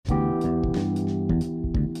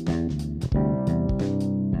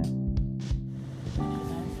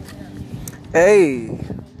Hey,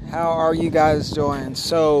 how are you guys doing?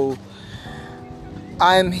 So,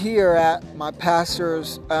 I'm here at my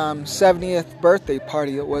pastor's 70th birthday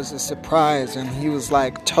party. It was a surprise, and he was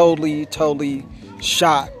like totally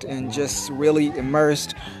shocked and just really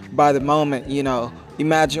immersed by the moment.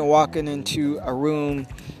 Imagine walking into a room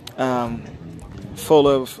full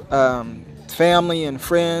of family and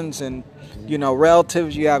friends and,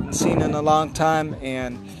 relatives you haven't seen in a long time,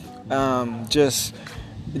 and just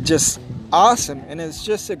awesome. And it's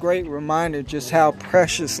just a great reminder just how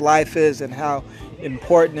precious life is and how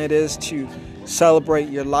important it is to celebrate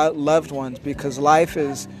your loved ones, because life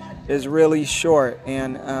is really short,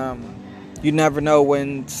 and you never know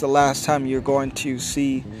when's the last time you're going to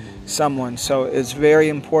see someone. So it's very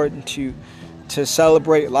important to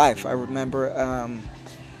celebrate life. I remember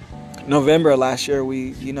November last year,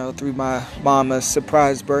 we threw my mom a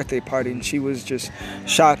surprise birthday party, and she was just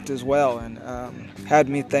shocked as well, and had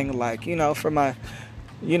me thinking, like, for my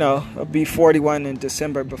I'll be 41 in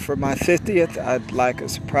December, but for my 50th I'd like a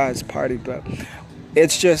surprise party. But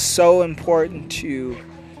it's just so important to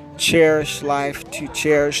cherish life, to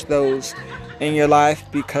cherish those in your life,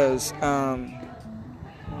 because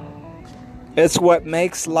it's what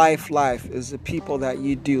makes life is the people that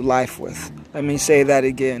you do life with. Let me say that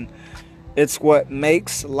again. It's what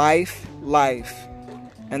makes life,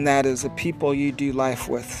 and that is the people you do life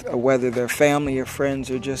with, whether they're family or friends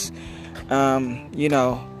or just, it's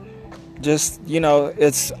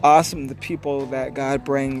awesome, the people that God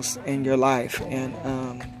brings in your life,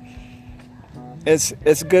 and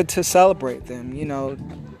it's good to celebrate them.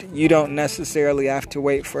 You don't necessarily have to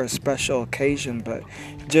wait for a special occasion, but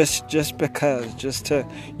just to,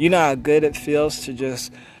 how good it feels to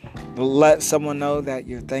just let someone know that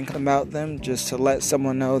you're thinking about them, just to let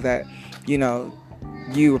someone know that,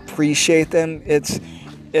 you appreciate them. It's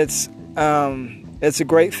a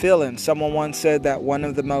great feeling. Someone once said that one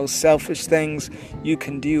of the most selfish things you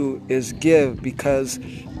can do is give, because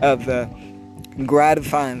of the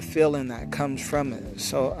gratifying feeling that comes from it.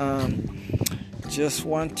 So just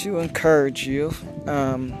want to encourage you.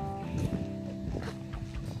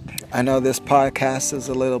 I know this podcast is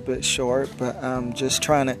a little bit short, but I'm just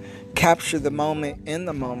trying to capture the moment in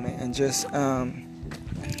the moment, and just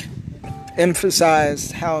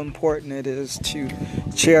emphasize how important it is to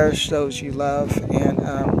cherish those you love. And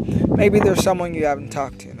maybe there's someone you haven't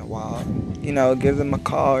talked to in a while. Give them a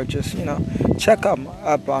call, or just check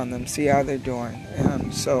up on them, see how they're doing.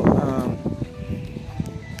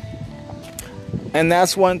 And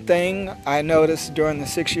that's one thing I noticed during the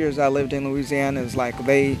 6 years I lived in Louisiana, is like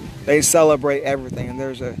they celebrate everything, and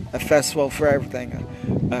there's a festival for everything,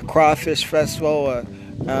 a crawfish festival, a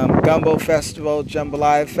gumbo festival,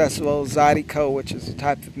 jambalaya festival, zydeco, which is a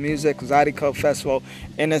type of music, zydeco festival,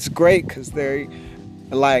 and it's great because they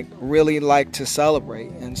really like to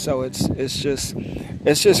celebrate, and so it's just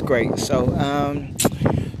great. So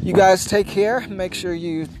you guys take care. Make sure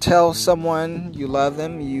you tell someone you love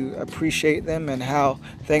them, you appreciate them, and how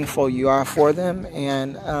thankful you are for them.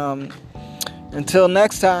 And until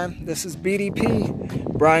next time, this is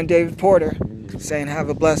BDP, Brian David Porter, saying have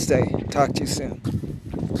a blessed day. Talk to you soon.